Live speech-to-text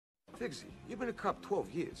Figsy, you've been a cop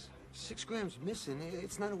 12 years. 6 grams missing,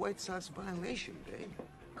 it's not a White Sox violation, babe.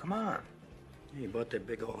 Come on. Hey, you bought that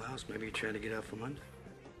big old house. Maybe you're trying to get out from under?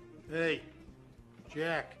 Hey,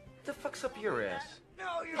 Jack. What the fuck's up your ass?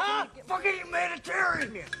 No, you're fucking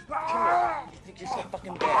humanitarian! You think you're so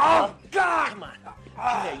fucking bad, huh? God! Come on.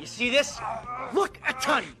 Come here, you see this? Look at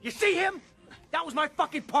Tony. You see him? That was my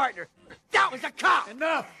fucking partner. That was a cop!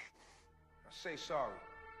 Enough! I say sorry.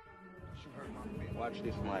 You hurt my man. Watch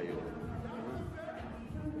this, Mario.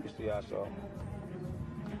 You see, Asa?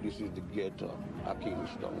 This is the ghetto. Achilles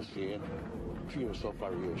don't see it. Pure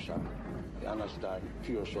separation. You understand?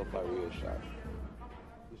 Pure separation.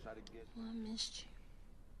 This are the ghetto. Well, I missed you.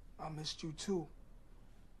 I missed you too.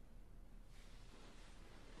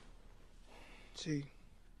 T.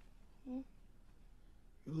 You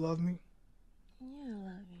love me? Yeah, I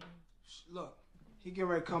love you. Look, he getting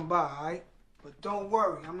ready to come by, all right? But don't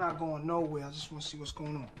worry, I'm not going nowhere. I just want to see what's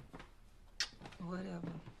going on.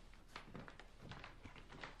 Whatever.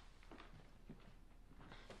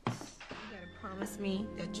 You gotta promise me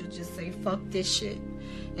that you'll just say fuck this shit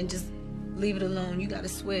and just leave it alone. You gotta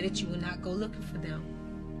swear that you will not go looking for them.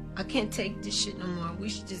 I can't take this shit no more. We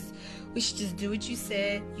should just do what you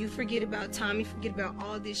said. You forget about Tommy, forget about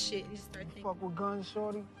all this shit, and just start thinking. Fuck with guns,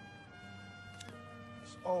 shorty?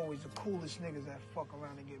 It's always the coolest niggas that fuck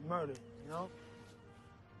around and get murdered, you know?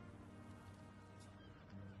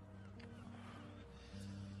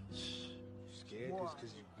 Scared?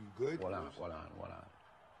 Cause you good? Hold on.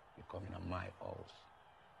 You come in my house.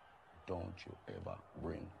 Don't you ever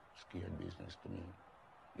bring scared business to me.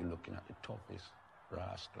 You're looking at the toughest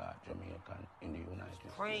rascal Jamaican in the United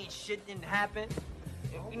States. Praying shit didn't happen.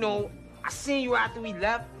 You know, I seen you after we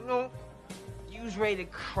left, you know. You was ready to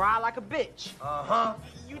cry like a bitch. Uh-huh.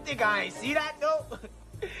 You think I ain't see that, though?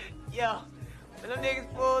 Yo, when them niggas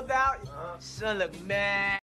pulled out, son looked mad.